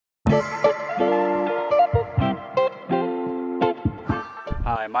Hi,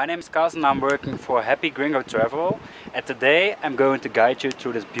 my name is Kaz and I'm working for Happy Gringo Travel, and today I'm going to guide you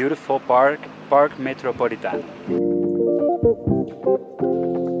through this beautiful park, Park Metropolitano.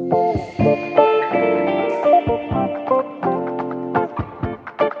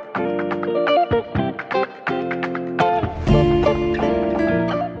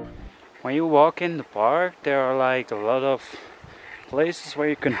 When you walk in the park, there are like a lot of places where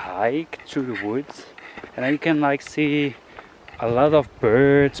you can hike through the woods, and then you can like see a lot of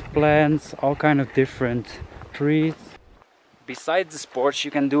birds, plants, all kind of different trees. Besides the sports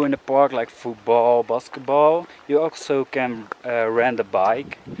you can do in the park like football, basketball, you also can rent a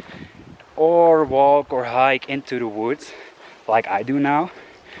bike or walk or hike into the woods like I do now.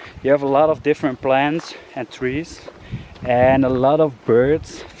 You have a lot of different plants and trees and a lot of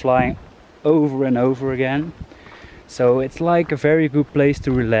birds flying over and over again. So it's like a very good place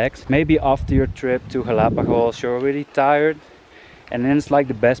to relax. Maybe after your trip to Galapagos you're really tired, and then it's like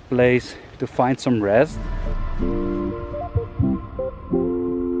the best place to find some rest.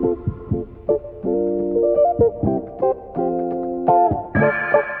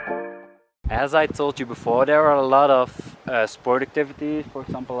 As I told you before, there are a lot of sport activities, for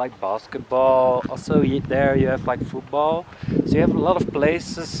example like basketball. Also there you have like football. So you have a lot of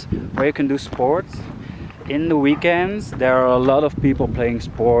places where you can do sports. In the weekends there are a lot of people playing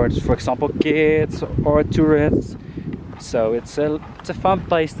sports, for example kids or tourists. So it's a fun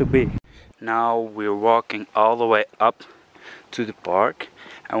place to be. Now we're walking all the way up to the park,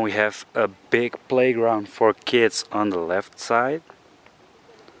 and we have a big playground for kids on the left side.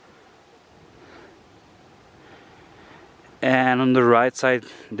 And on the right side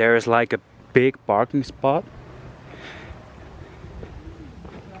there is like a big parking spot.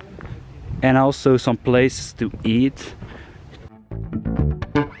 And also some places to eat.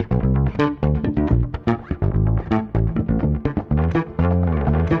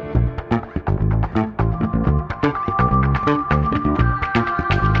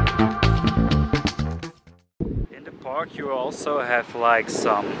 In the park you also have like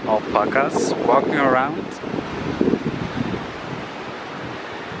some alpacas walking around.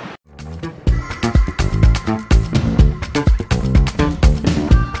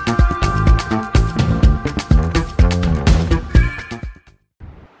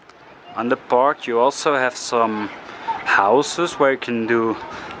 On the park you also have some houses where you can do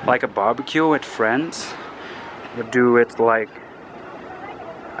like a barbecue with friends. You do it like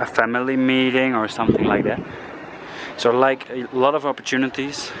a family meeting or something like that. So like a lot of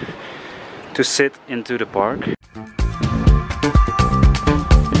opportunities to sit into the park.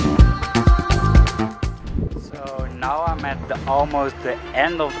 So now I'm at almost the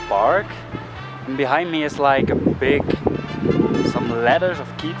end of the park, and behind me is like a big some ladders of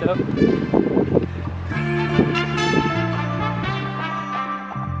Quito.